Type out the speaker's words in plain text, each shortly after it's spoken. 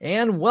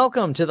And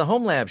welcome to the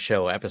Home Lab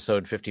Show,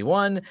 episode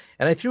 51.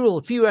 And I threw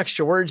a few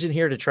extra words in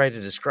here to try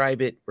to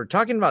describe it. We're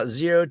talking about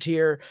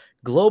Zerotier,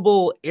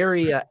 global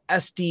area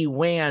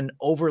SD-WAN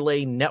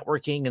overlay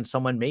networking, and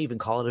someone may even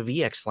call it a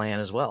VXLAN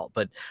as well.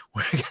 But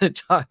we're going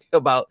to talk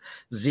about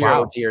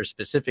Zerotier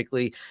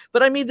specifically.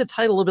 But I made the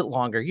title a little bit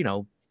longer,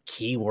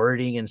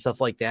 keywording and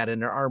stuff like that.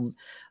 And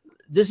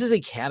this is a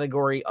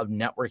category of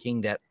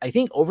networking that I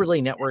think overlay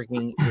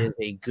networking is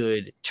a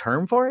good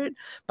term for it,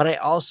 but I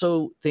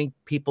also think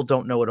people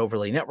don't know what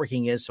overlay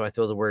networking is. So I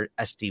throw the word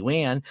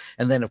SD-WAN.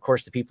 And then of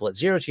course the people at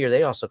Zerotier,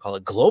 they also call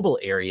it global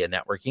area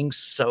networking.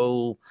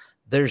 So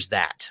there's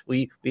that.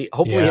 We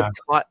hopefully have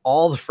caught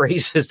all the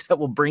phrases that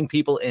will bring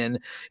people in.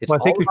 I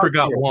think we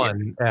forgot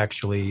one,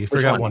 actually. You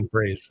forgot one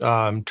phrase,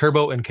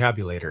 turbo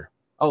encabulator.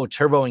 Oh,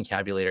 turbo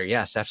encabulator.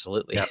 Yes,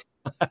 absolutely.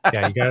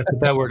 Yeah, you got to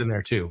put that word in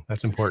there too.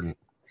 That's important.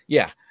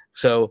 Yeah.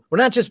 So we're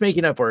not just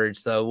making up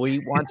words, though. We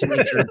want to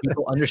make sure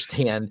people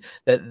understand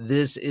that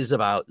this is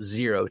about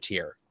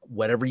Zerotier,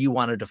 whatever you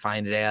want to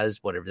define it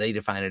as, whatever they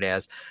define it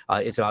as.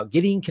 It's about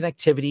getting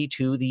connectivity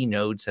to the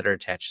nodes that are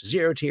attached to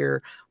Zerotier.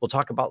 We'll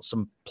talk about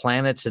some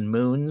planets and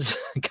moons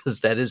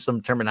because that is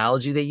some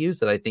terminology they use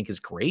that I think is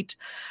great.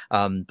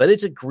 But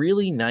it's a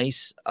really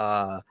nice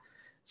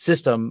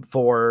system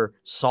for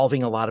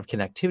solving a lot of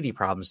connectivity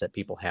problems that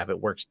people have. It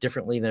works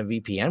differently than a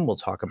VPN. We'll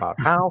talk about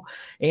how,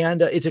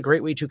 and it's a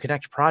great way to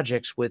connect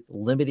projects with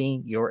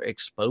limiting your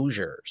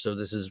exposure. So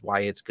this is why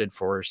it's good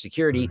for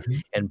security. Mm-hmm.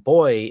 And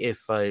boy,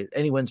 if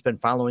anyone's been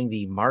following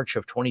the March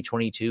of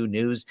 2022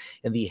 news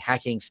in the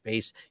hacking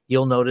space,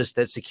 you'll notice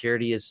that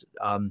security is,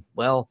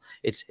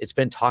 it's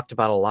been talked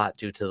about a lot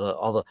due to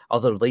all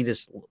the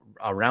latest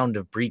round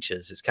of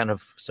breaches. It's kind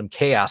of some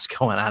chaos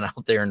going on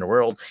out there in the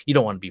world. You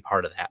don't want to be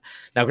part of that.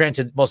 Now,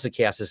 granted, most of the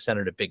chaos is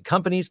centered at big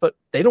companies, but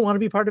they don't want to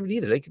be part of it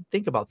either. They can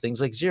think about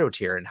things like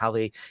Zerotier and how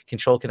they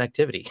control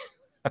connectivity.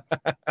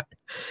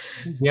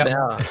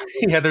 Yeah,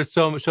 there's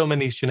so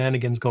many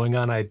shenanigans going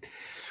on.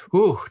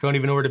 Don't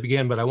even know where to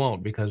begin, but I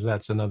won't, because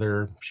that's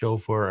another story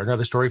for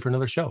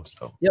another show.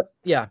 So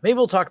yeah, maybe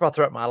we'll talk about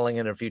threat modeling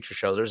in a future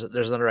show.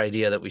 There's another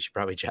idea that we should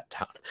probably jot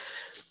down.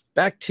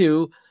 Back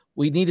to,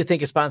 we need to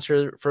thank a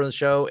sponsor for the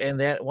show, and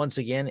that, once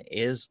again,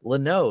 is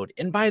Linode.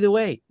 And by the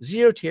way,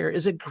 Zerotier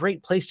is a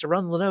great place to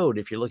run Linode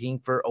if you're looking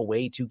for a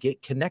way to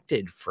get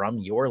connected from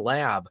your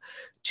lab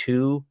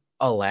to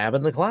a lab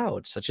in the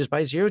cloud, such as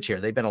by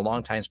Zerotier. They've been a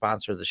longtime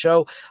sponsor of the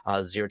show.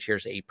 Zerotier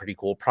is a pretty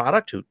cool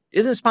product who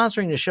isn't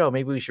sponsoring the show.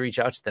 Maybe we should reach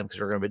out to them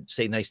because we're going to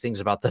say nice things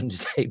about them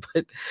today.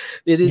 But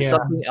it is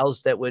something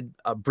else that would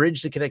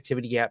bridge the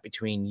connectivity gap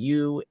between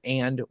you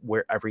and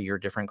wherever your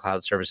different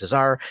cloud services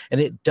are. And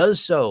it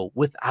does so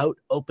without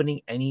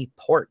opening any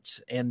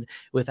ports. And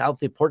without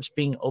the ports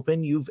being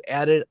open, you've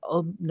added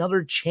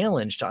another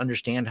challenge to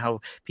understand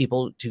how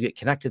people to get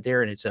connected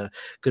there. And it's a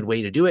good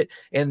way to do it.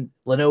 And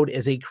Linode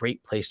is a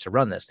great place to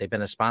run this. They've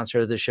been a sponsor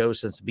of the show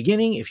since the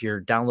beginning. If you're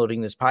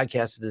downloading this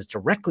podcast, it is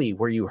directly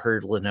where you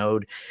heard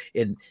Linode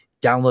and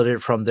downloaded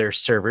it from their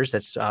servers.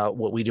 That's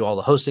what we do all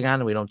the hosting on.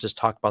 And we don't just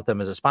talk about them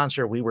as a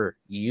sponsor. We were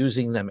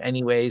using them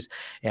anyways.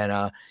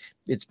 And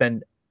it's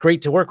been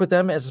great to work with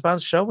them as a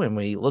sponsor show. And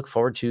we look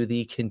forward to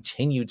the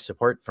continued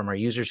support from our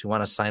users who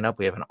want to sign up.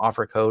 We have an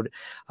offer code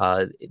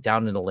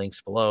down in the links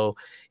below.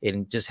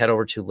 And just head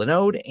over to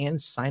Linode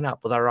and sign up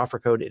with our offer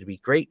code. It'd be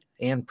great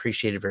and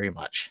appreciated very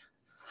much.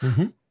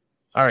 Mm-hmm.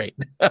 All right.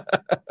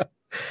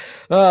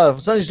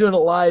 Somebody's doing it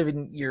live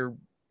and your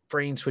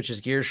brain switches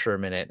gears for a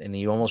minute and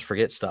you almost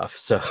forget stuff.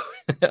 So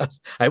I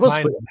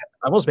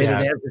almost made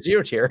an ad for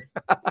Zerotier.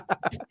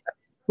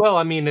 Well,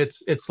 I mean,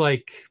 it's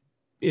like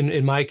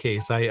in my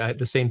case, I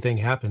the same thing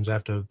happens. I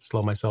have to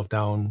slow myself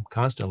down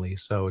constantly.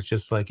 So it's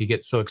just like you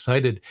get so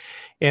excited.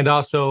 And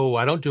also,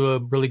 I don't do a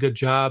really good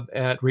job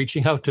at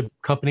reaching out to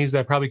companies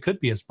that probably could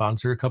be a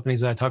sponsor,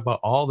 companies that I talk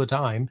about all the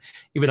time,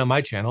 even on my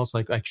channel. It's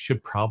like I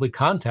should probably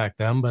contact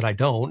them, but I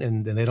don't,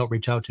 and they don't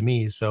reach out to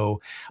me.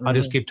 So I'll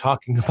just keep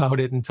talking about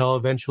it until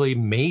eventually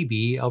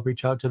maybe I'll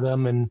reach out to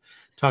them and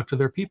talk to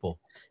their people.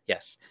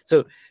 Yes.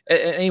 So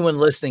anyone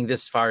listening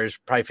this far has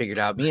probably figured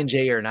out me and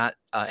Jay are not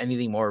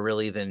anything more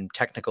really than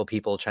technical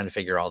people trying to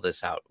figure all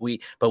this out.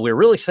 But we're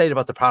really excited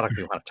about the product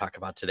we want to talk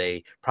about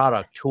today.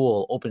 Product,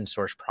 tool, open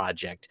source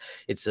project.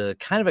 It's a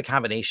kind of a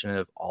combination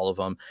of all of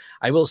them.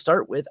 I will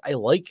start with, I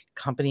like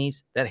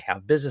companies that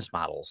have business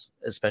models,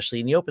 especially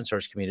in the open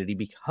source community,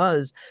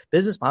 because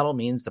business model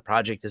means the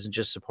project isn't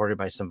just supported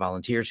by some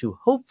volunteers who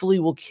hopefully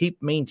will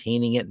keep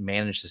maintaining it and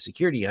manage the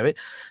security of it.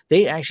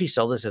 They actually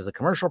sell this as a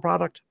commercial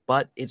product,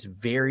 but it's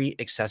very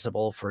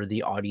accessible for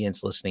the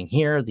audience listening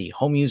here, the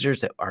home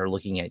users that are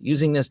looking at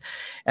using this.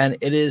 And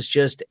it is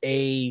just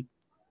a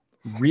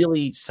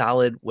really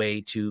solid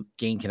way to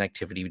gain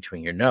connectivity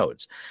between your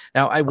nodes.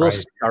 Now, I will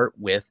start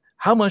with,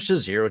 how much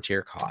does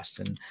Zerotier cost?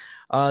 And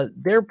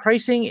their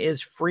pricing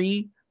is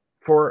free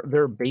for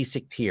their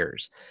basic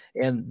tiers.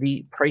 And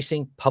the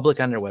pricing public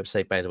on their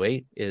website, by the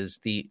way, is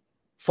the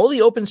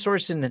fully open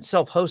source and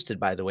self-hosted,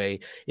 by the way,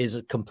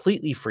 is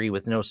completely free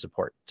with no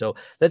support. So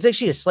that's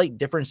actually a slight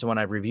difference than when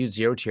I reviewed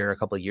Zerotier a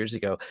couple of years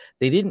ago.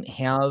 They didn't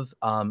have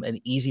an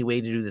easy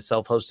way to do the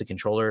self-hosted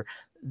controller.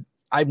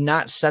 I've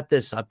not set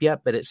this up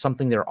yet, but it's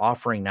something they're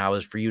offering now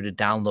is for you to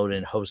download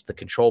and host the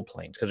control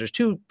plane, because there's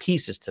two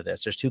pieces to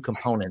this. There's two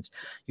components.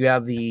 You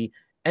have the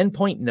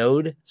endpoint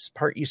node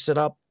part you set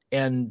up,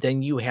 and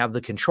then you have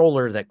the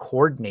controller that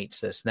coordinates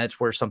this. And that's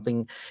where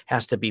something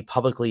has to be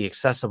publicly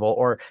accessible,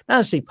 or not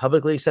necessarily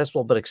publicly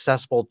accessible, but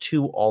accessible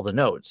to all the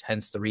nodes.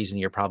 Hence the reason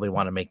you probably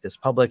want to make this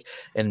public,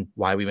 and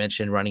why we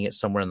mentioned running it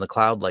somewhere in the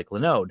cloud like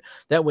Linode.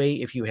 That way,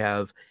 if you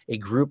have a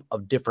group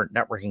of different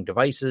networking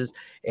devices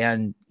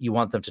and you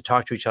want them to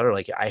talk to each other,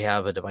 like I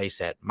have a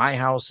device at my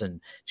house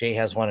and Jay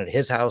has one at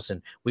his house,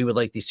 and we would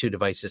like these two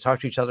devices to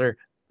talk to each other,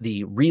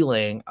 the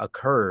relaying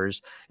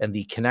occurs and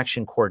the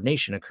connection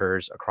coordination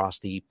occurs across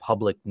the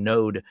public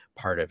node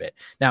part of it.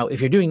 Now,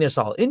 if you're doing this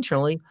all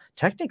internally,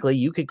 technically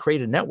you could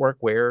create a network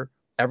where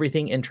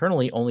everything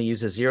internally only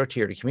uses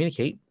Zerotier to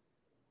communicate.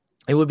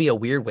 It would be a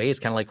weird way.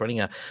 It's kind of like running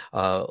a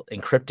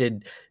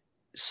encrypted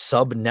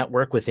sub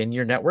network within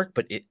your network,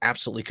 but it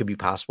absolutely could be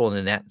possible. And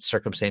in that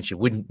circumstance, you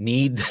wouldn't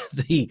need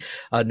the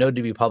node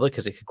to be public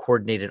because it could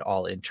coordinate it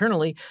all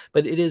internally.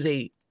 But it is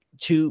a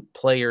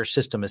two-player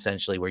system,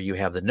 essentially, where you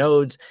have the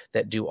nodes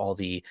that do all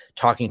the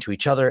talking to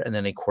each other and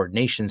then a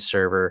coordination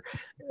server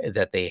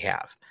that they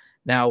have.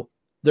 Now,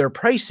 their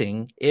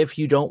pricing, if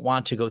you don't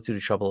want to go through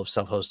the trouble of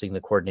self-hosting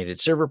the coordinated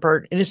server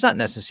part, and it's not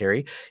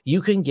necessary,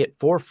 you can get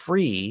for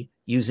free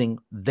using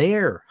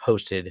their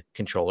hosted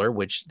controller,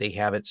 which they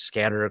have it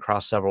scattered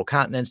across several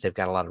continents. They've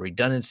got a lot of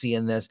redundancy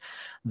in this.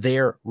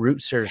 Their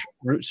root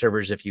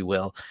servers, if you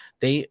will,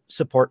 they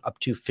support up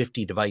to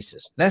 50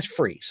 devices. That's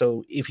free.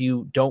 So if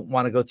you don't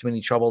want to go through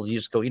any trouble, you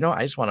just go,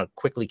 I just want to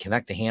quickly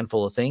connect a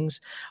handful of things,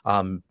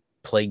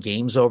 play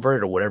games over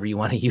it or whatever you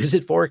want to use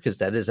it for, because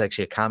that is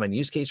actually a common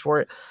use case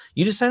for it.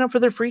 You just sign up for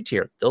their free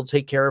tier. They'll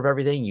take care of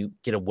everything. You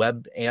get a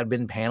web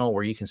admin panel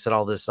where you can set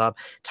all this up,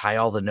 tie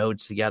all the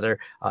nodes together,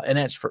 and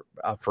that's for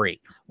free.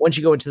 Once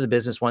you go into the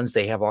business ones,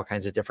 they have all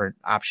kinds of different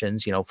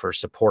options, for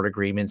support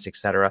agreements,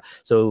 etc.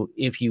 So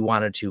if you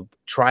wanted to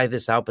try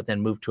this out, but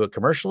then move to it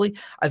commercially,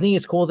 I think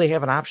it's cool they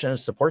have an option to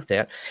support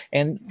that.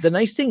 And the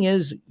nice thing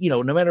is,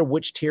 no matter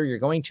which tier you're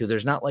going to,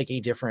 there's not like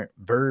a different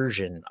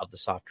version of the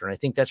software. And I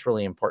think that's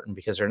really important,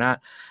 because they're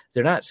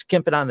not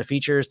skimping on the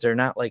features. They're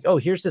not like, oh,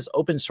 here's this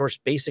open source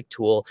basic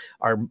tool.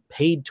 Our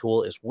paid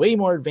tool is way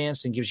more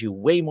advanced and gives you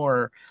way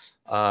more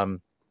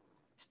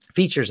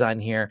features on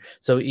here.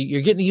 So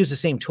you're getting to use the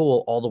same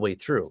tool all the way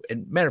through.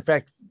 And matter of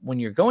fact, when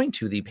you're going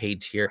to the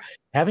paid tier,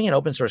 having an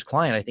open source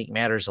client, I think,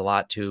 matters a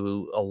lot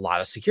to a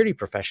lot of security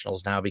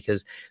professionals now,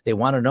 because they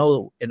want to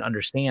know and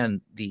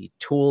understand the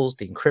tools,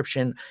 the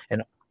encryption,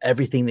 and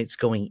everything that's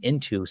going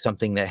into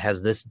something that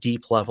has this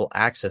deep level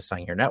access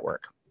on your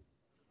network.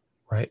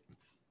 Right.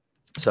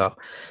 So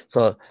it's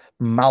a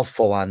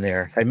mouthful on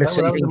there. I missed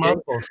anything?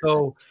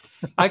 So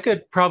I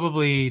could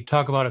probably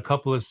talk about a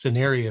couple of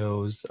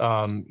scenarios.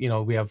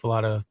 We have a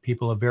lot of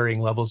people of varying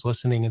levels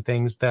listening, and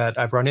things that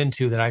I've run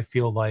into that I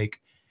feel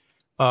like,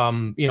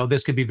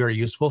 this could be very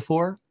useful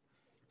for.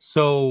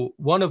 So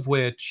one of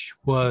which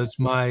was,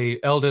 my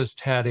eldest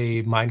had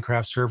a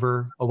Minecraft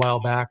server a while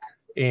back,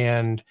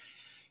 and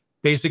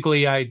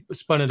basically I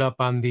spun it up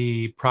on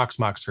the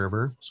Proxmox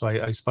server. So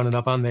I spun it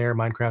up on their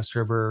Minecraft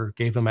server,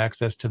 gave him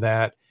access to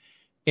that,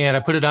 and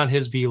I put it on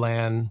his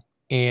VLAN,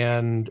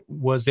 and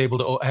was able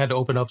to, I had to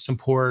open up some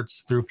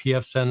ports through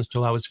PFSense to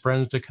allow his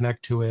friends to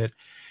connect to it.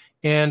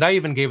 And I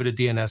even gave it a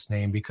DNS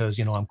name, because,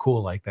 I'm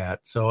cool like that.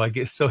 So I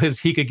guess,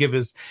 he could give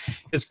his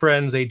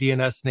friends a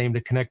DNS name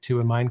to connect to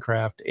in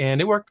Minecraft,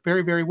 and it worked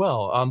very, very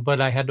well. But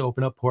I had to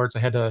open up ports. I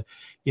had to,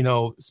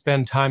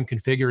 spend time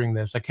configuring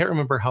this. I can't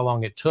remember how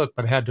long it took,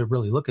 but I had to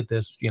really look at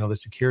this, the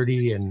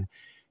security, and,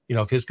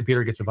 if his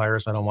computer gets a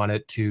virus, I don't want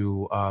it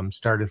to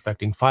start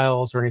infecting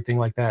files or anything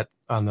like that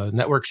on the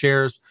network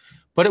shares.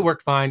 But it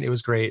worked fine. It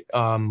was great.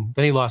 Then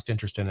he lost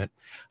interest in it.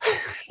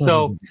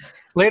 So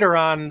later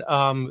on,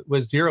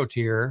 with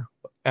Zerotier,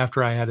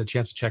 after I had a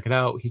chance to check it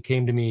out, he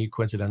came to me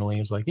coincidentally.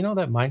 He was like, that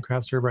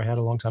Minecraft server I had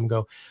a long time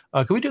ago,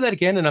 can we do that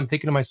again? And I'm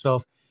thinking to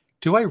myself,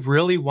 do I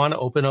really want to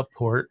open up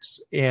ports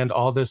and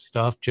all this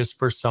stuff just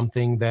for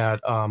something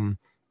that,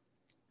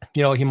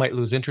 he might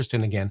lose interest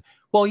in again?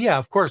 Well, yeah,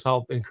 of course,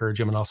 I'll encourage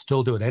him, and I'll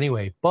still do it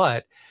anyway.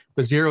 But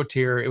with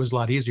Zerotier, it was a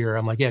lot easier.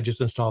 I'm like, yeah,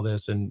 just install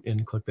this and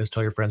click this,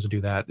 tell your friends to do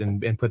that,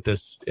 and put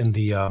this in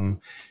the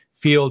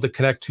field to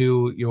connect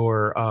to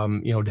your,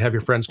 to have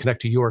your friends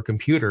connect to your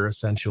computer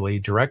essentially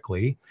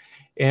directly.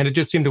 And it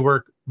just seemed to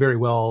work very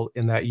well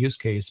in that use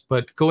case.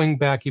 But going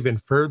back even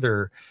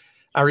further,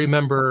 I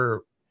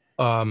remember,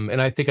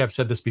 and I think I've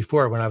said this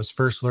before, when I was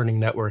first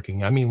learning networking,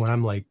 when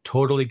I'm like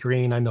totally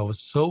green, I know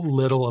so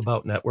little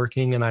about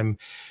networking, and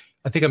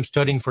I think I'm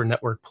studying for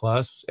Network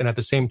Plus. And at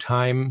the same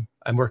time,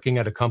 I'm working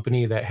at a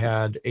company that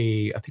I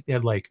think they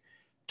had like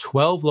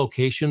 12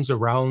 locations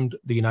around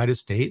the United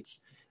States.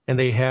 and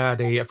they had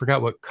I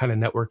forgot what kind of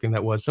networking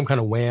that was, some kind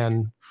of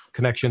WAN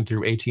connection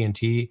through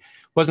AT&T.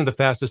 Wasn't the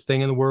fastest thing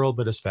in the world,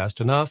 but it's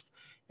fast enough.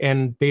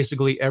 And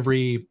basically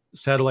every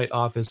satellite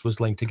office was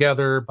linked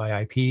together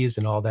by IPs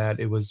and all that.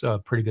 It was a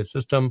pretty good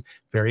system,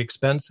 very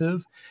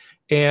expensive.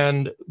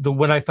 And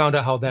when I found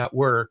out how that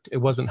worked, it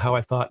wasn't how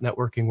I thought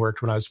networking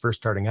worked when I was first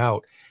starting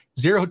out.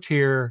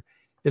 Zero-tier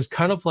is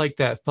kind of like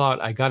that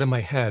thought I got in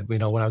my head,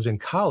 when I was in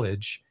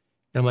college.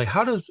 And I'm like,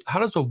 how does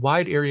a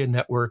wide area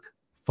network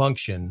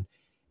function?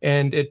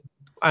 And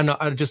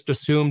I just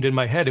assumed in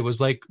my head it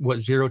was like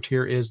what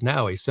Zero-tier is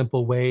now, a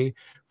simple way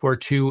for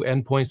two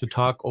endpoints to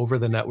talk over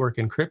the network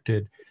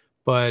encrypted.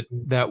 But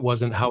that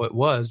wasn't how it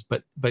was.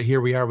 But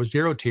here we are with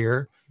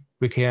Zero-tier.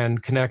 We can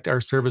connect our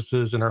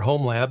services in our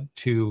home lab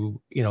to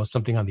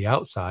something on the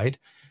outside,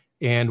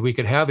 and we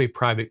could have a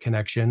private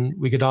connection.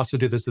 We could also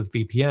do this with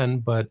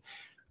VPN, but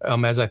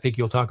as I think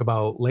you'll talk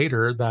about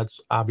later,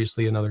 that's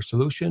obviously another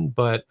solution.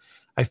 But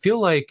I feel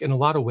like in a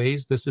lot of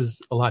ways, this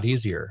is a lot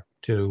easier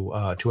to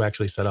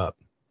actually set up.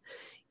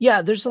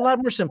 Yeah, there's a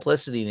lot more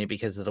simplicity in it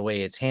because of the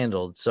way it's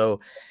handled. So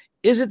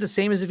is it the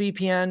same as a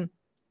VPN?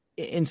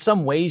 In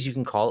some ways, you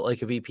can call it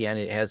like a VPN.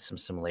 It has some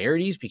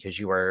similarities because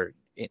you are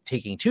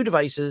taking two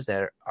devices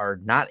that are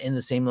not in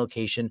the same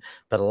location,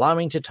 but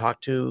allowing to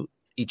talk to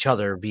each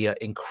other via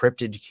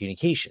encrypted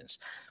communications.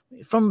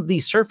 From the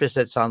surface,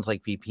 that sounds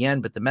like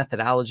VPN, but the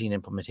methodology and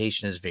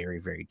implementation is very,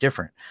 very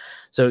different.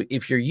 So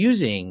if you're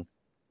using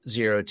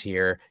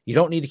Zero-tier, you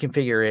don't need to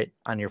configure it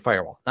on your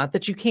firewall. Not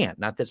that you can't,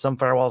 not that some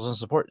firewalls don't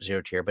support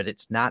Zero-tier, but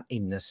it's not a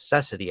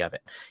necessity of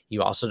it.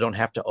 You also don't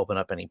have to open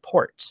up any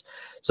ports.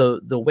 So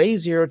the way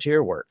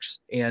Zero-tier works,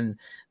 and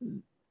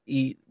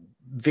a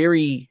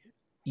very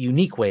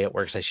unique way it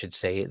works, I should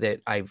say,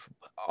 that I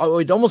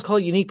would almost call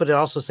it unique, but it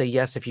also say,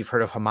 yes, if you've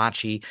heard of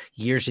Hamachi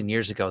years and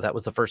years ago, that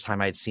was the first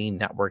time I'd seen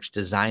networks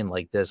designed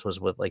like this, was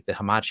with like the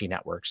Hamachi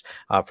networks,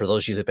 for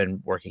those of you that have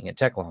been working in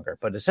tech longer.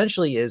 But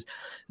essentially is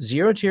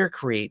Zero-tier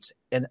creates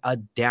an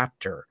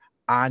adapter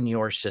on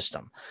your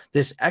system.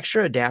 This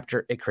extra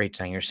adapter it creates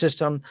on your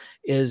system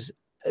is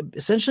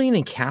essentially an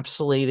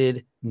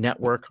encapsulated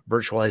network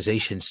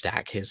virtualization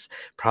stack, is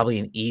probably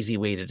an easy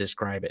way to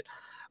describe it.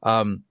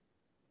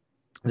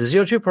 The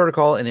Zero-tier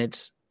protocol and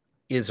its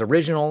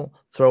original,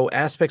 though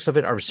aspects of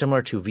it are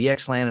similar to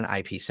VXLAN and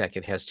IPsec.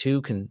 It has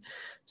two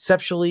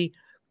conceptually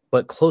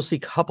but closely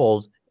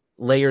coupled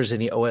layers in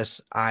the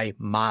OSI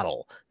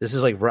model. This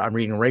is like I'm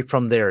reading right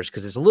from theirs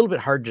because it's a little bit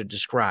hard to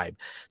describe.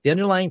 The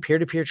underlying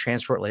peer-to-peer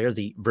transport layer,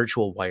 the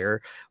virtual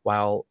wire,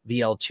 while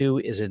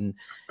VL2 is an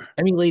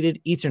emulated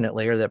Ethernet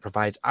layer that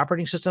provides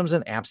operating systems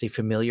and apps a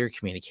familiar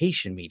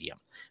communication medium.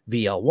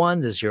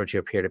 VL1, the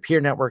Zero-tier peer-to-peer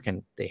network,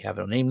 and they have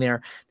a name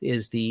there,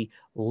 is the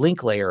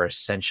link layer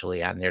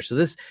essentially on there.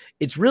 So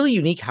it's really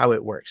unique how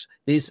it works.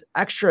 This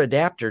extra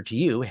adapter to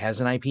you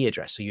has an IP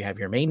address. So you have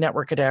your main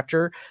network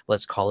adapter,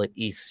 let's call it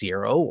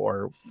ETH0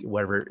 or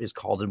whatever it is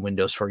called in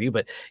Windows for you,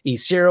 but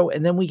ETH0,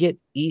 and then we get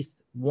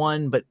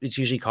ETH1, but it's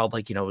usually called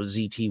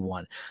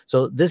ZT1.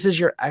 So this is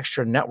your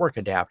extra network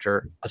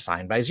adapter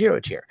assigned by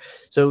Zero-tier.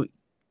 So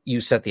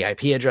you set the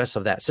IP address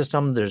of that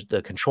system. There's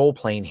the control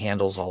plane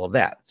handles all of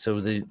that. So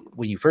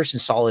when you first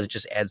install it, it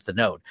just adds the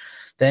node.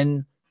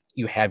 Then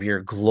you have your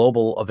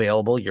global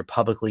available, your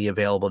publicly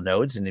available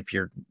nodes. And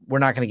we're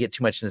not going to get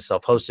too much into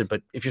self-hosted,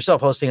 but if you're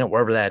self-hosting it,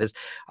 wherever that is,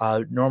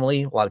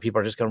 normally a lot of people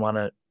are just going to want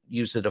to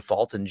use the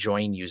default and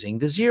join using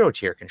the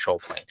Zero-tier control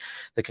plane.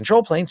 The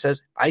control plane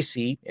says, I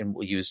see, and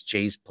we'll use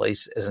Jay's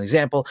place as an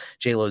example.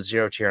 Jay loads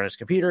Zero-tier on his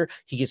computer.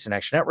 He gets an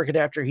extra network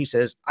adapter. He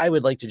says, I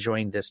would like to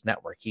join this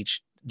network.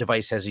 Each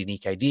device has a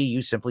unique ID.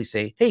 You simply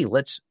say, hey,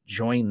 let's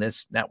join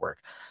this network.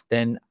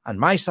 Then on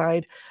my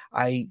side,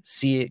 I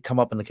see it come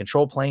up in the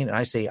control plane and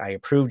I say, I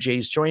approve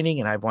Jay's joining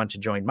and I want to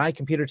join my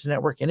computer to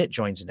network, and it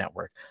joins the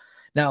network.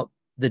 Now,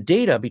 the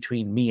data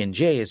between me and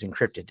Jay is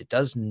encrypted. It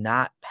does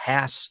not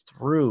pass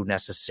through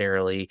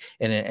necessarily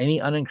in any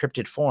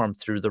unencrypted form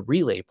through the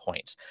relay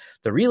points.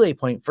 The relay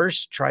point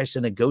first tries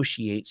to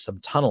negotiate some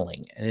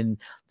tunneling. And in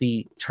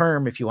the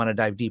term, if you want to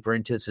dive deeper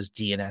into this, is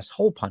DNS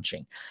hole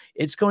punching.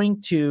 It's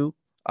going to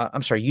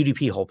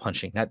UDP hole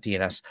punching, not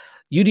DNS,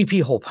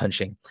 UDP hole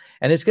punching.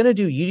 And it's going to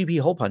do UDP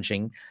hole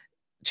punching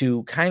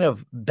to kind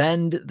of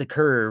bend the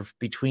curve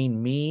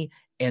between me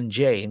and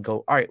Jay and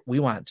go, all right, we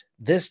want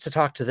this to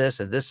talk to this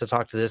and this to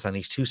talk to this on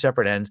these two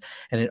separate ends.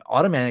 And it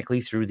automatically,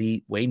 through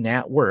the way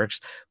NAT works,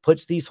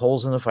 puts these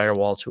holes in the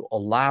firewall to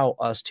allow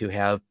us to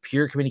have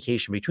pure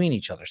communication between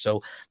each other.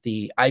 So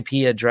the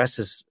IP address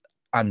is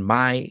on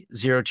my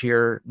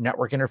Zero-tier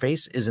network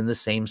interface is in the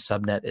same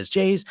subnet as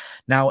Jay's.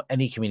 Now,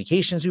 any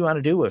communications we want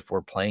to do, if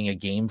we're playing a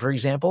game, for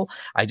example,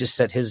 I just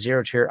set his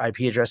Zero-tier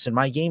IP address in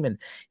my game, and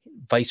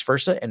vice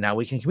versa. And now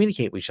we can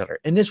communicate with each other.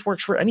 And this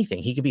works for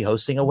anything. He could be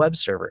hosting a web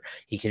server.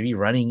 He could be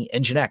running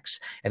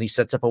Nginx, and he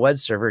sets up a web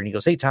server and he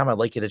goes, hey, Tom, I'd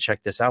like you to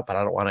check this out, but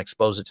I don't want to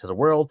expose it to the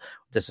world.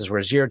 This is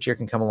where Zerotier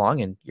can come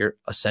along, and you're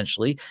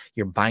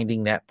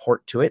binding that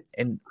port to it,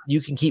 and you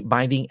can keep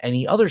binding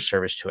any other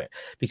service to it.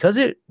 Because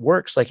it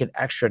works like an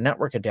extra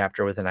network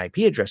adapter with an IP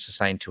address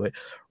assigned to it,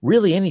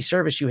 really any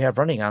service you have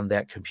running on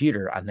that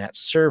computer, on that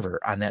server,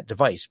 on that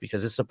device,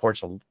 because it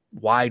supports a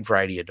wide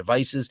variety of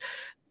devices,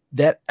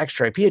 that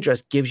extra IP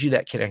address gives you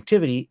that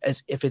connectivity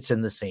as if it's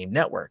in the same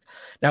network.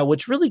 Now,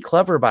 what's really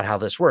clever about how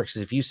this works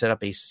is if you set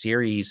up a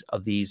series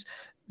of these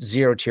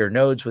Zerotier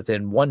nodes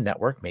within one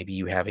network, maybe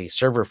you have a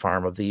server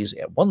farm of these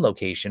at one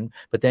location,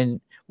 but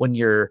then when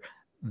you're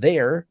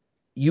there,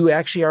 you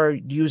actually are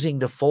using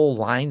the full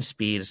line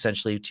speed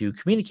essentially to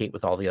communicate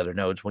with all the other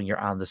nodes when you're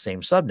on the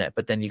same subnet.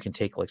 But then you can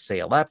take, like, say,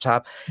 a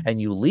laptop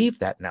and you leave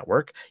that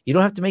network. You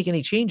don't have to make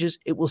any changes.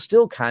 It will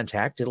still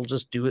contact. It'll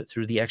just do it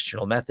through the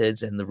external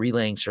methods, and the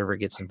relaying server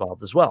gets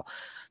involved as well.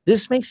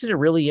 This makes it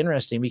really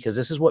interesting because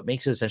this is what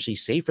makes it essentially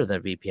safer than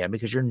a VPN,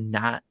 because you're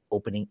not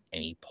opening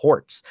any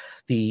ports.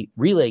 The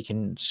relay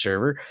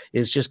server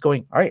is just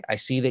going, all right, I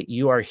see that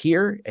you are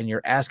here and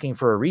you're asking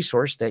for a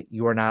resource that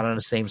you are not on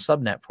the same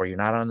subnet for, you're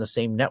not on the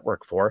same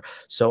network for,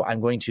 so I'm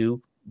going to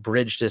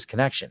bridge this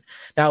connection.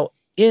 Now,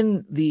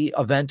 in the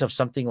event of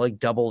something like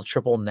double,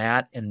 triple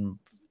NAT and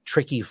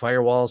tricky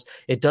firewalls,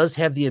 it does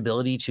have the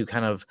ability to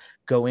kind of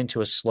go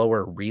into a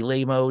slower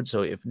relay mode.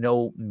 So if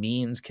no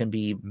means can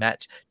be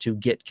met to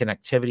get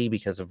connectivity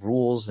because of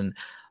rules and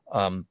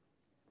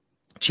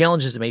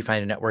challenges that may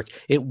find a network,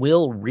 it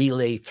will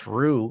relay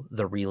through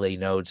the relay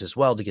nodes as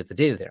well to get the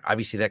data there.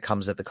 Obviously, that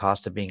comes at the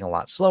cost of being a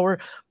lot slower,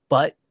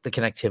 but the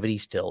connectivity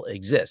still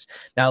exists.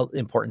 Now,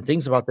 important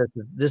things about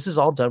this is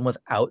all done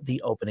without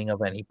the opening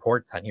of any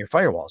ports on your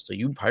firewall. So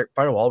your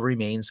firewall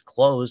remains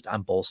closed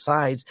on both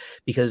sides,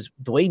 because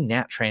the way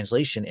NAT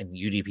translation and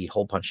UDP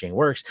hole punching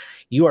works,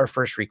 you are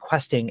first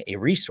requesting a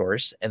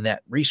resource, and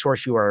that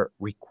resource you are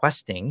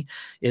requesting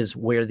is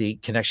where the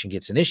connection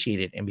gets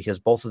initiated. And because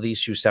both of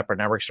these two separate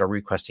networks are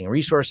requesting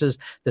resources,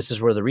 this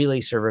is where the relay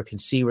server can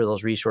see where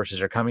those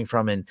resources are coming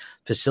from and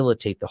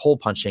facilitate the hole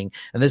punching.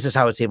 And this is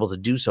how it's able to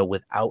do so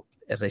without,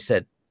 as I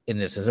said, and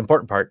this is an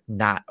important part,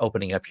 not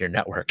opening up your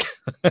network.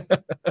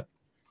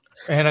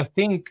 And I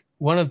think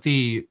one of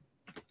the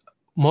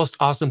most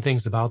awesome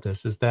things about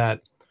this is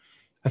that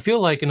I feel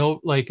like an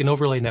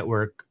overlay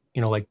network,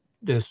 like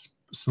this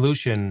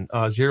solution,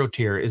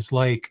 Zerotier, is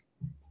like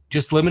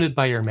just limited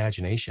by your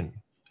imagination.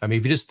 I mean,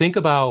 if you just think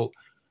about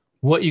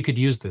what you could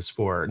use this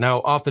for.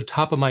 Now, off the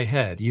top of my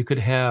head, you could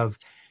have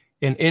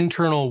an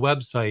internal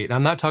website.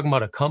 I'm not talking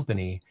about a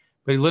company,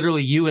 but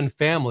literally you and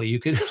family, you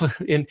could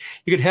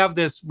have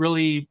this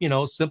really,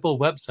 simple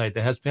website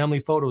that has family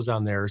photos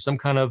on there, or some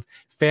kind of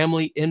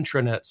family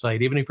intranet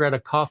site. Even if you're at a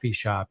coffee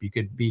shop, you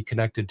could be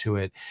connected to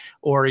it,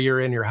 or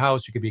you're in your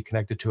house, you could be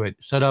connected to it.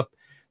 Set up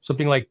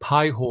something like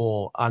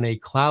Pi-hole on a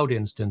cloud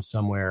instance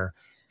somewhere,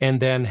 and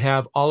then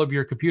have all of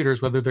your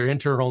computers, whether they're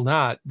internal or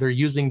not, they're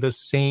using the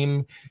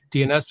same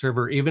DNS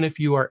server. Even if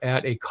you are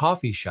at a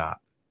coffee shop,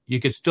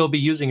 you could still be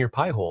using your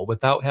Pi-hole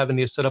without having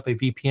to set up a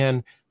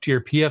VPN to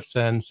your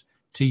PFSense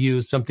to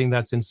use something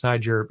that's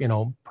inside your,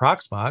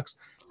 Proxmox.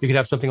 You could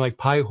have something like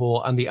Pi-hole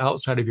on the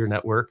outside of your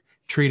network,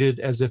 treated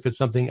as if it's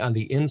something on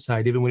the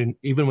inside, even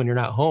when you're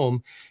not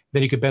home.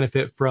 Then you could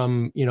benefit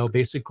from,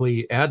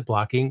 basically ad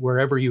blocking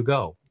wherever you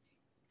go,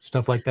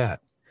 stuff like that.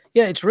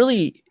 Yeah, it's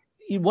really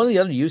one of the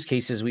other use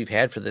cases we've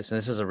had for this, and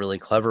this is a really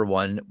clever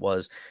one,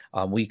 was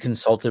we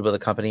consulted with a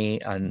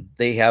company, and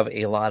they have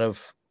a lot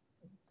of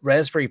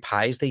Raspberry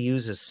Pis they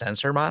use as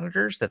sensor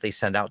monitors that they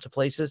send out to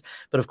places.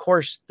 But of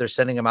course, they're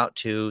sending them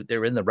out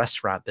they're in the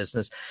restaurant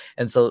business.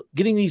 And so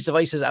getting these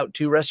devices out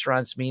to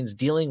restaurants means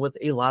dealing with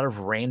a lot of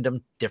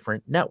random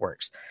different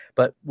networks.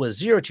 But with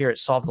Zerotier, it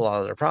solved a lot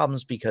of their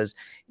problems, because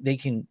they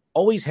can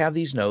always have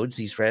these nodes,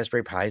 these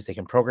Raspberry Pis. They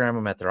can program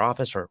them at their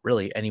office, or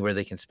really anywhere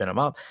they can spin them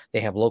up. They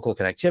have local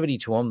connectivity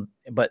to them.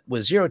 But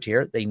with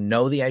Zerotier, they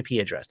know the IP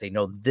address. They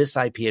know this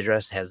IP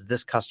address has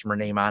this customer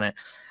name on it.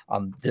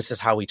 This is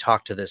how we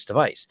talk to this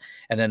device.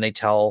 And then they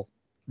tell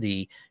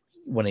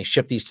when they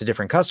ship these to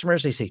different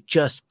customers, they say,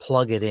 just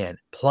plug it in,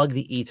 plug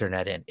the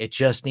Ethernet in. It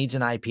just needs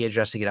an IP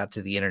address to get out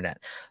to the internet.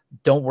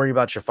 Don't worry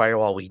about your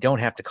firewall. We don't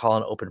have to call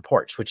on open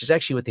ports, which is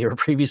actually what they were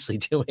previously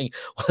doing,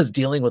 was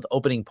dealing with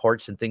opening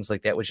ports and things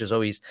like that, which is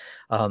always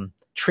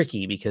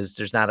tricky, because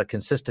there's not a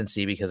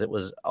consistency, because it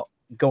was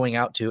going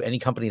out to any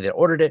company that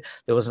ordered it.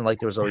 There wasn't like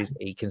there was always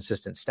a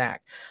consistent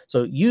stack.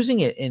 So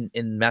using it in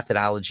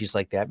methodologies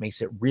like that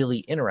makes it really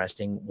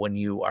interesting when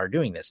you are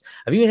doing this.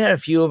 I've even had a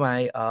few of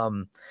my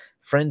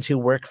friends who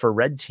work for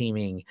red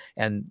teaming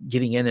and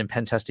getting in and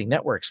pen testing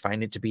networks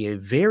find it to be a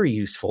very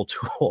useful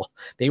tool.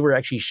 They were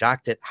actually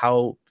shocked at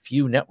how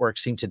few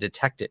networks seem to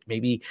detect it.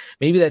 Maybe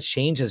that's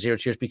changed as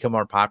Zerotier become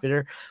more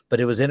popular,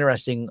 but it was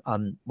interesting.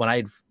 When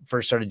I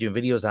first started doing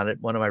videos on it,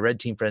 one of my red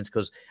team friends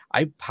goes,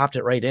 I popped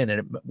it right in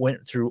and it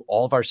went through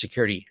all of our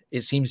security.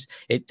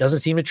 It doesn't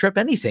seem to trip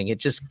anything.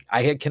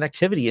 I had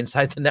connectivity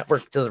inside the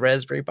network to the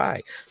Raspberry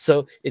Pi.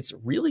 So it's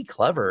really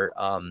clever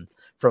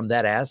from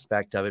that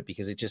aspect of it,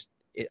 because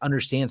it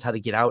understands how to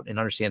get out and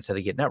understands how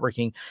to get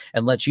networking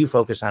and lets you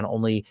focus on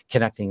only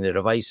connecting the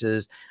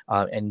devices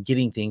and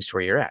getting things to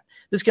where you're at.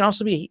 This can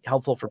also be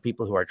helpful for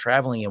people who are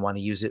traveling and want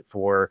to use it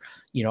for,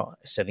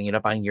 setting it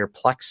up on your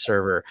Plex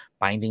server,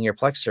 binding your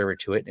Plex server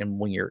to it. And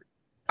when you're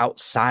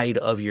outside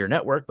of your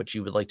network, but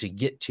you would like to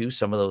get to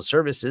some of those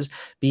services,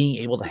 being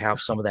able to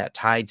have some of that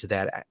tied to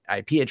that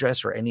IP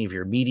address or any of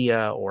your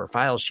media or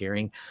file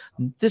sharing,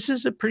 this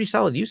is a pretty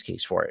solid use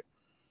case for it.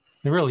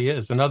 It really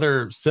is.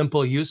 Another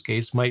simple use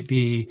case might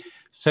be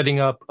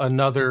setting up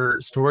another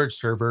storage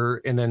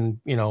server and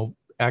then,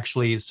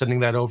 actually sending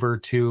that over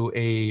to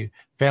a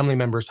family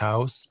member's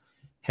house,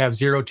 have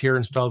Zerotier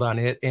installed on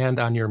it and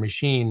on your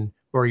machine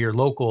or your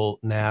local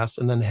NAS,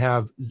 and then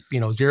have,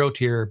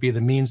 Zerotier be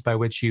the means by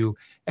which you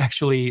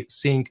actually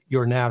sync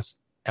your NAS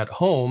at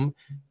home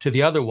to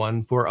the other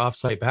one for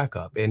offsite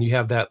backup. And you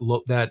have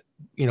that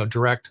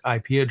direct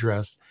IP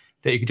address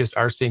that you can just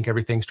rsync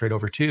everything straight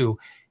over to.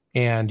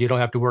 And you don't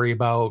have to worry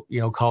about,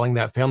 calling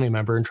that family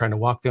member and trying to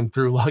walk them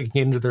through logging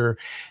into their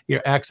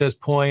access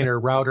point or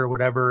router or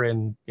whatever,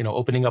 and,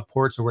 opening up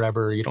ports or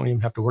whatever. You don't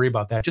even have to worry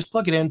about that. Just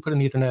plug it in, put an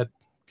Ethernet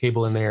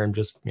cable in there, and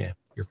just,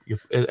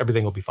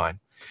 everything will be fine.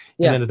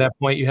 Yeah. And then at that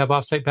point, you have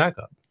offsite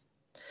backup.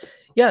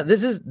 Yeah,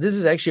 this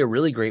is actually a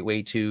really great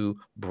way to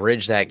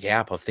bridge that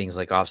gap of things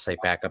like offsite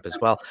backup as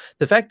well.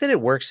 The fact that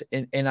it works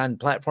in on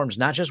platforms,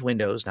 not just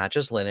Windows, not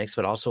just Linux,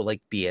 but also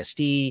like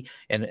BSD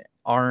and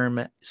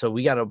ARM. So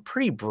we got a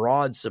pretty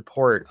broad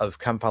support of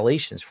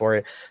compilations for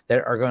it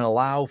that are going to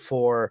allow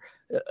for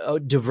a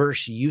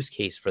diverse use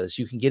case for this.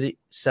 You can get it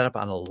set up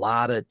on a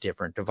lot of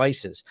different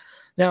devices.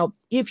 Now,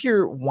 if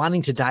you're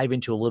wanting to dive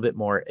into a little bit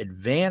more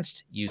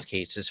advanced use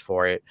cases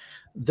for it,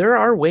 there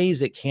are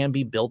ways it can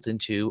be built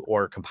into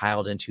or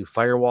compiled into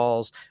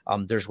firewalls.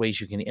 There's ways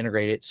you can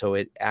integrate it so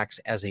it acts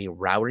as a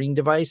routing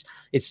device.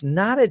 It's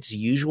not its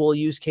usual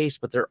use case,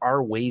 but there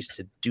are ways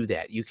to do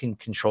that. You can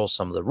control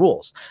some of the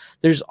rules.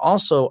 There's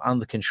also on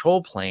the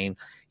control plane,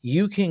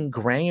 you can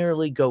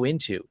granularly go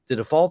into. The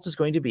default is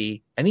going to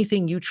be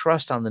anything you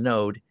trust on the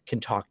node can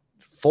talk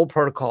full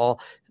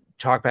protocol,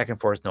 talk back and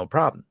forth, no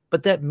problem.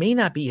 But that may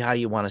not be how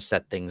you want to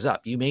set things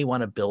up. You may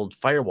want to build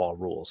firewall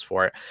rules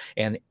for it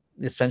and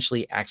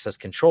essentially access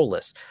control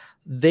lists.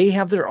 They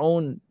have their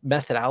own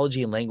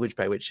methodology and language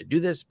by which to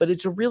do this, but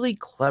it's a really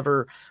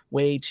clever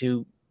way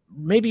to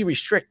maybe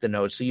restrict the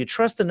nodes. So you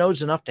trust the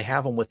nodes enough to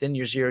have them within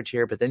your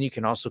Zerotier, but then you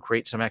can also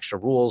create some extra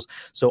rules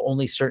so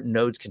only certain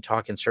nodes can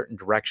talk in certain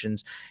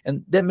directions.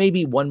 And that may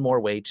be one more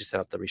way to set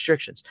up the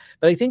restrictions.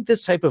 But I think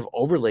this type of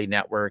overlay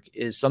network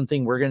is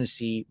something we're going to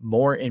see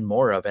more and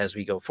more of as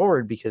we go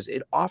forward, because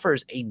it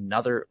offers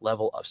another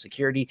level of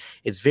security.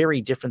 It's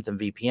very different than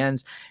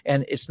VPNs.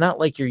 And it's not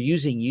like you're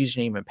using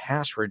username and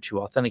password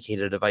to authenticate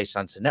a device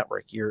onto the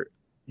network. You're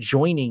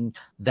joining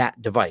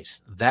that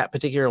device, that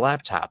particular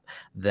laptop,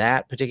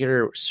 that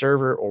particular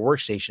server or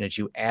workstation that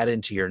you add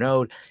into your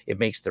node. It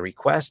makes the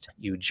request,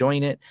 you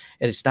join it,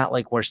 and it's not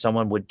like where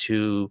someone would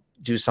to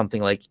do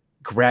something like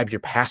grab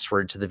your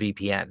password to the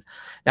VPN.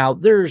 Now,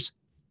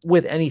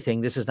 with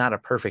anything, this is not a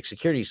perfect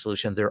security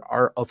solution. There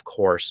are, of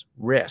course,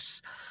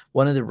 risks.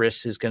 One of the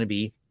risks is going to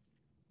be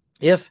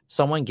if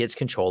someone gets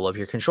control of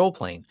your control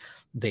plane,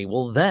 they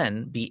will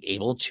then be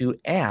able to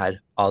add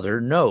other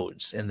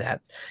nodes in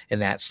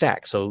that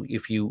stack. So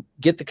if you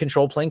get the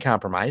control plane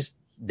compromised,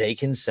 they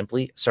can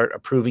simply start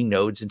approving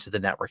nodes into the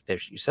network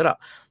that you set up.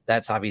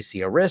 That's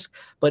obviously a risk.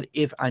 But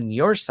if on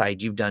your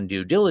side you've done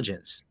due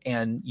diligence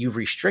and you've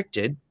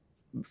restricted,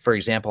 for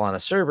example, on a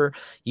server,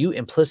 you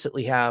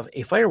implicitly have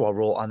a firewall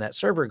rule on that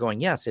server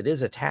going, yes, it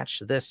is attached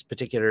to this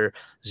particular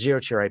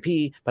Zerotier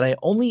IP, but I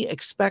only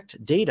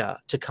expect data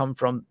to come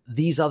from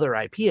these other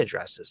IP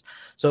addresses.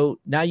 So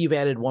now you've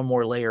added one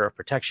more layer of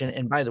protection.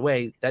 And by the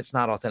way, that's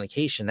not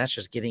authentication. That's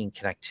just getting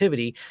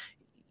connectivity.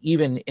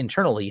 Even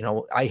internally,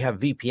 I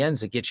have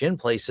VPNs that get you in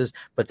places,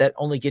 but that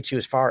only gets you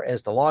as far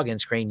as the login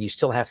screen. You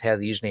still have to have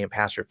the username and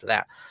password for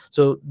that.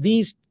 So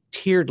these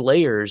tiered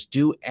layers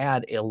do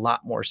add a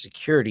lot more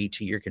security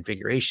to your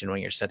configuration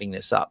when you're setting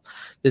this up.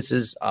 This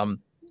is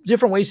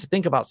different ways to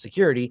think about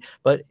security,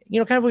 but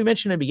kind of we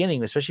mentioned in the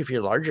beginning, especially if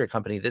you're a larger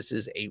company, this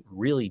is a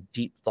really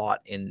deep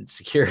thought in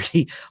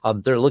security.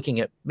 They're looking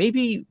at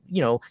maybe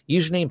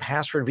username,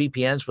 password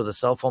VPNs with a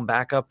cell phone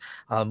backup,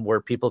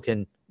 where people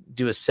can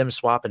do a SIM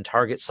swap and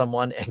target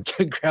someone and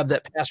grab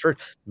that password.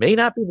 May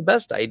not be the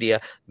best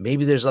idea.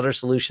 Maybe there's other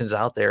solutions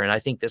out there, and I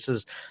think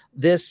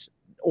this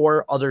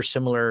or other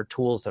similar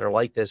tools that are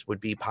like this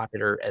would be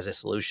popular as a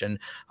solution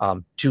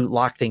to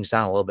lock things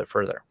down a little bit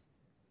further.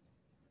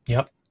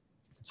 Yep.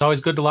 it's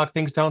always good to lock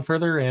things down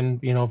further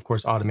and, of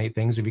course, automate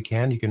things if you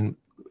can. You can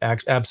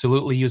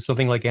absolutely use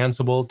something like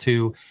Ansible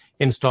to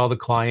install the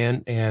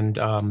client and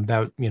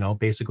that,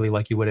 basically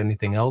like you would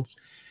anything else.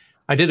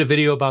 I did a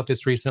video about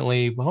this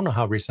recently. I don't know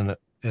how recent it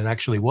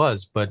actually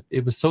was, but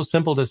it was so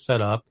simple to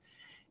set up.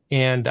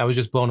 And I was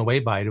just blown away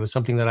by it. It was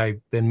something that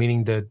I've been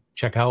meaning to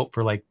check out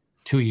for like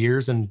 2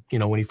 years. And,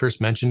 when you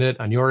first mentioned it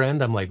on your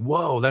end, I'm like,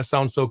 whoa, that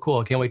sounds so cool.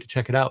 I can't wait to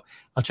check it out.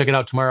 I'll check it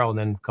out tomorrow. And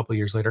then a couple of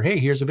years later, hey,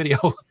 here's a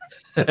video.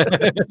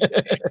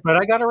 But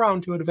I got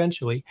around to it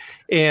eventually.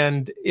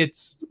 And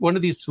it's one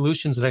of these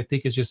solutions that I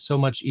think is just so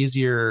much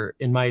easier,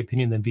 in my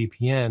opinion, than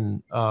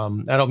VPN.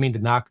 I don't mean to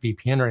knock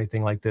VPN or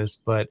anything like this,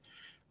 but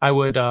I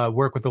would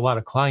work with a lot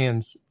of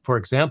clients, for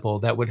example,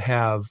 that would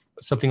have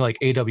something like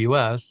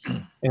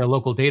AWS in a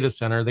local data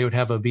center. They would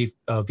have a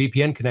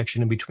VPN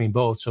connection in between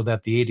both so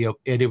that the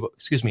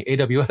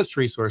AWS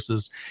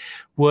resources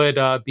would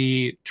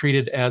be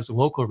treated as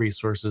local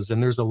resources.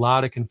 And there's a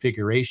lot of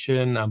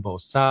configuration on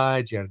both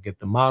sides. You have to get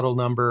the model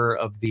number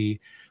of the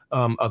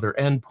other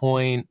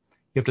endpoint.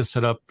 You have to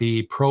set up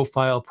the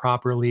profile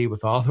properly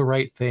with all the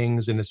right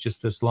things. And it's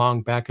just this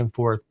long back and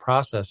forth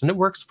process. And it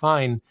works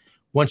fine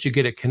once you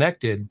get it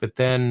connected, but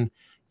then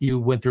you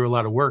went through a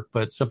lot of work.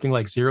 But something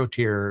like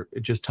Zerotier,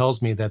 it just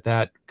tells me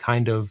that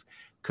kind of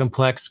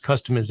complex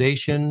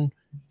customization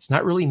is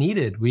not really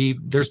needed.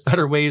 There's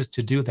better ways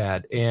to do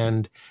that.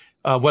 And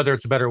whether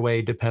it's a better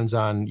way depends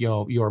on,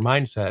 your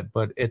mindset,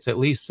 but it's at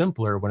least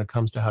simpler when it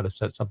comes to how to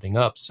set something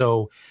up.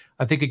 So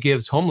I think it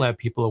gives home lab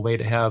people a way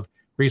to have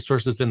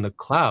resources in the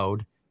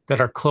cloud that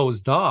are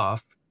closed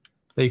off,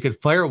 that you could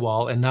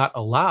firewall and not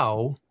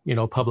allow,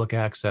 public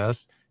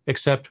access,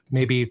 except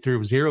maybe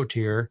through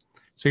Zerotier.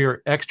 So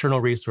your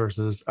external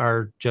resources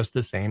are just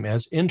the same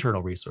as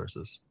internal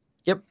resources.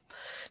 Yep.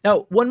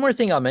 Now, one more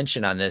thing I'll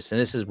mention on this,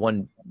 and this is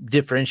one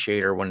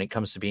differentiator when it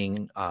comes to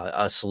being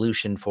a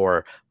solution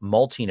for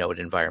multi-node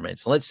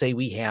environments. Let's say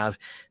we have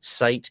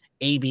site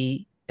A,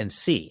 B, and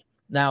C.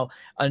 Now,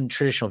 on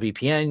traditional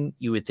VPN,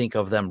 you would think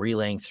of them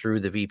relaying through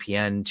the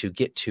VPN to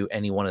get to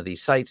any one of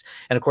these sites.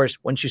 And of course,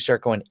 once you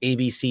start going A,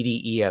 B, C,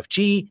 D, E, F,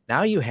 G,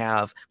 now you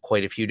have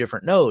quite a few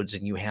different nodes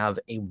and you have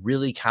an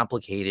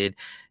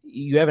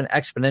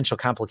exponential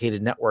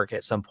complicated network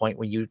at some point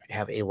when you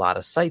have a lot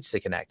of sites to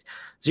connect.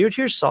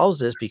 Zerotier solves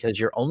this because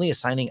you're only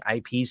assigning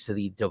IPs to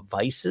the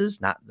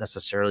devices, not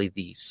necessarily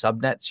the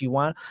subnets you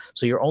want.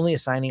 So you're only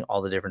assigning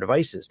all the different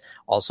devices.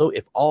 Also,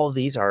 if all of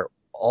these are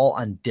all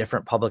on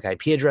different public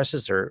IP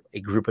addresses or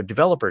a group of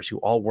developers who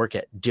all work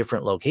at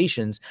different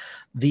locations,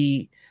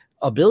 the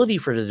ability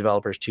for the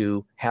developers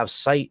to have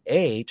site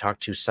A talk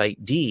to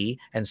site D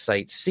and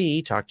site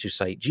C talk to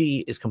site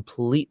G is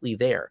completely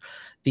there.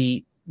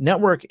 The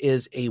network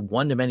is a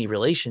one-to-many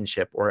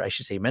relationship, or I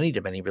should say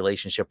many-to-many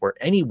relationship, where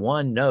any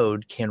one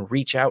node can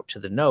reach out to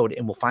the node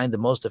and will find the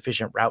most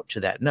efficient route to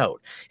that node.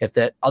 If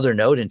that other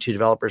node and two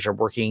developers are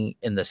working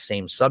in the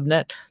same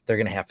subnet, they're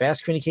going to have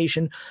fast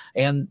communication,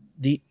 and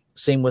the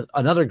same with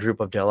another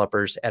group of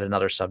developers at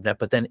another subnet,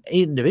 but then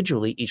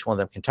individually, each one of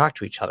them can talk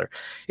to each other.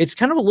 It's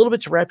kind of a little bit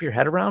to wrap your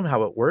head around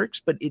how it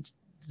works, but it's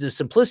the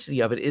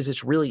simplicity of it is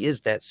it really is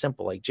that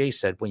simple. Like Jay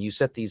said, when you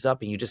set these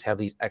up and you just have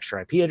these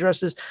extra IP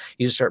addresses,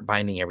 you just start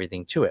binding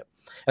everything to it.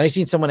 And I've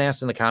seen someone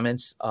ask in the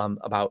comments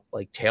about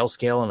like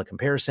Tailscale and a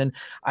comparison.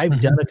 I've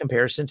done a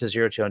comparison to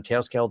Zerotier and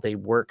Tailscale. They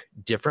work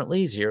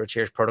differently.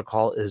 Zerotier's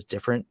protocol is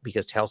different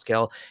because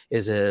Tailscale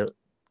is a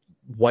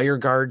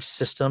WireGuard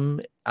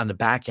system on the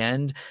back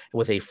end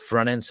with a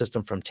front end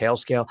system from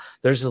Tailscale.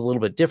 Theirs is a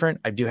little bit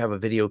different. I do have a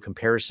video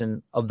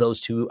comparison of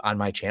those two on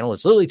my channel.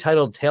 It's literally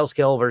titled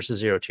Tailscale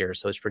versus Zerotier,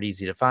 so it's pretty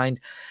easy to find.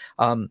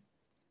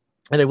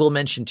 And I will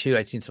mention too,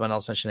 I'd seen someone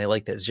else mention they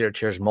like that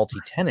Zerotier is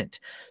multi-tenant.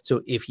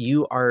 So if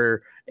you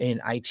are an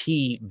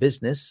IT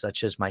business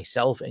such as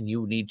myself and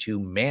you need to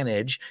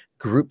manage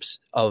groups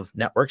of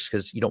networks,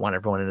 because you don't want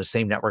everyone in the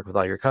same network with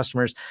all your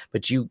customers,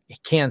 but you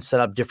can set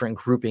up different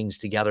groupings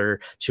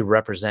together to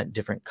represent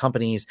different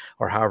companies,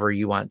 or however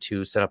you want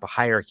to set up a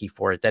hierarchy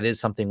for it. That is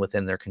something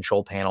within their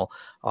control panel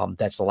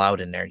that's allowed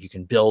in there. You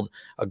can build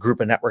a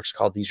group of networks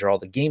called these are all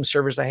the game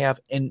servers I have,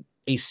 and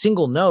a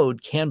single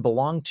node can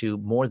belong to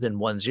more than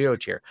one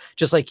Zerotier.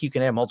 Just like you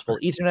can have multiple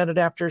Ethernet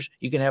adapters,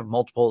 you can have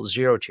multiple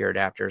Zerotier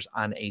adapters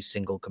on a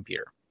single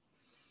computer.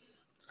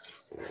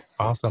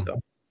 Awesome. So,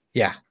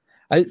 yeah.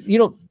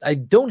 I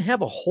don't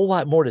have a whole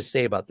lot more to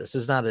say about this.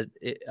 It's not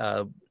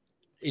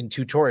in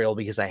tutorial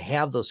because I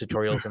have those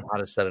tutorials on how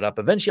to set it up.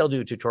 Eventually I'll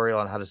do a tutorial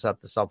on how to set up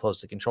the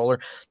self-hosted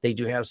controller. They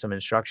do have some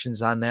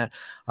instructions on that.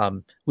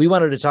 We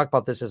wanted to talk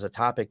about this as a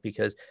topic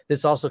because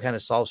this also kind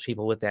of solves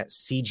people with that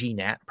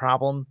CGNAT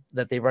problem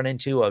that they run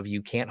into of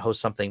you can't host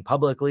something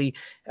publicly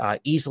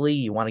easily.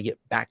 You want to get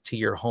back to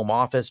your home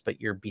office, but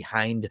you're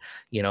behind,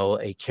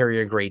 a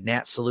carrier grade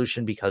NAT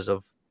solution because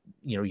of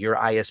your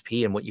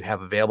ISP and what you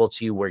have available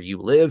to you where you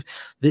live.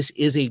 This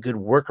is a good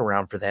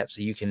workaround for that.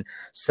 So you can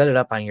set it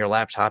up on your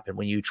laptop, and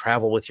when you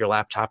travel with your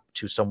laptop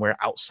to somewhere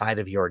outside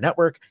of your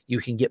network, you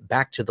can get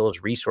back to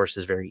those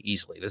resources very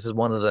easily. This is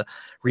one of the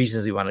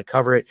reasons we want to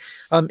cover it.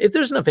 If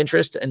there's enough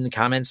interest in the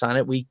comments on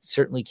it, we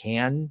certainly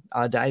can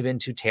dive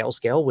into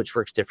Tailscale, which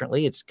works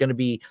differently. It's going to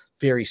be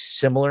very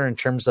similar in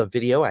terms of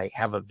video. I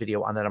have a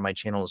video on that on my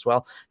channel as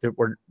well.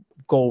 We're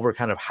go over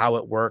kind of how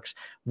it works,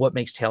 what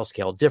makes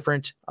Tailscale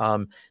different.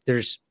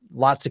 There's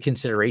lots of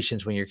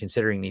considerations when you're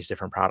considering these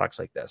different products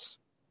like this.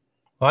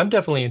 Well, I'm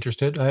definitely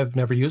interested. I've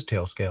never used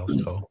Tailscale,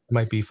 so it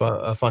might be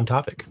a fun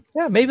topic.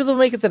 Yeah, maybe they'll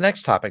make it the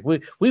next topic.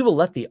 We will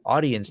let the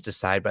audience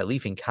decide by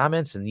leaving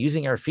comments and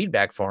using our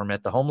feedback form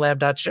at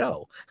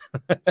thehomelab.show.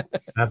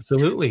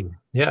 Absolutely.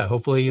 Yeah,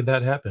 hopefully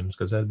that happens,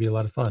 because that'd be a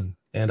lot of fun.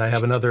 And I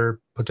have another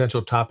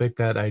potential topic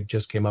that I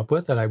just came up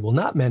with that I will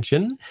not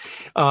mention,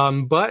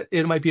 but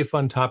it might be a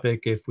fun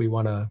topic if we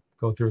want to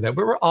go through that.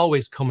 But we're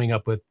always coming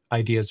up with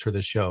ideas for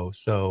the show,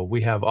 so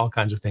we have all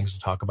kinds of things to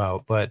talk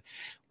about. But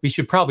we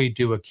should probably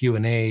do a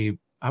Q&A,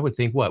 I would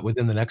think,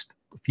 within the next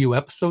few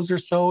episodes or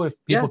so, if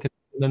people can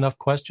get enough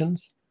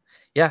questions.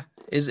 Yeah,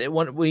 is it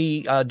when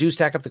we do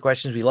stack up the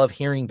questions? We love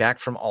hearing back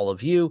from all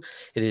of you.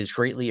 It is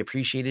greatly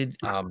appreciated.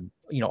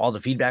 All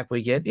the feedback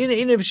we get, and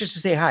if it's just to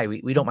say hi,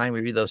 we don't mind. We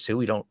read those too.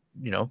 We don't,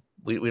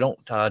 we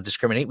don't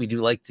discriminate. We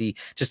do like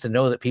just to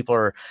know that people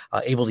are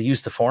able to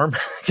use the form,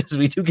 because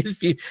we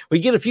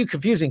get a few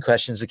confusing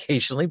questions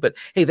occasionally, but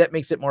hey, that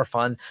makes it more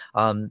fun.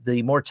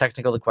 The more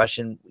technical the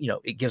question,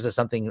 it gives us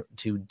something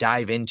to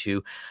dive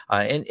into.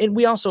 And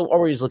we also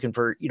always looking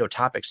for,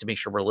 topics to make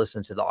sure we're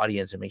listening to the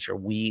audience and make sure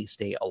we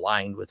stay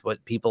aligned with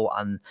what people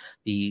on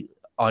the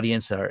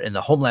audience in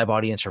the Home Lab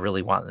audience are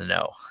really wanting to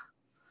know.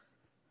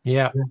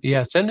 Yeah.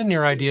 Send in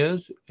your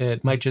ideas.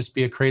 It might just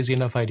be a crazy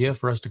enough idea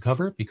for us to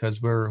cover,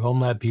 because we're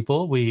Home Lab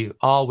people. We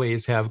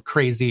always have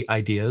crazy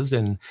ideas,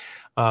 and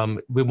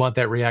we want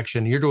that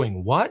reaction. You're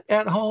doing what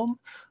at home?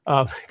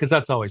 Because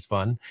that's always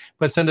fun.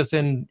 But send us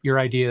in your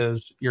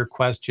ideas, your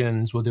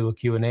questions. We'll do a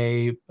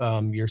Q&A.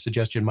 Your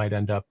suggestion might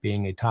end up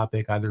being a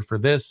topic either for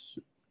this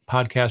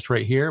podcast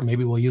right here.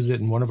 Maybe we'll use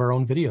it in one of our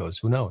own videos.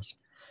 Who knows?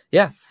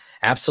 Yeah,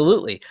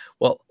 absolutely.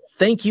 Well,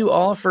 thank you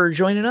all for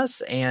joining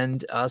us,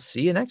 and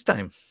see you next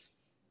time.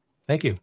 Thank you.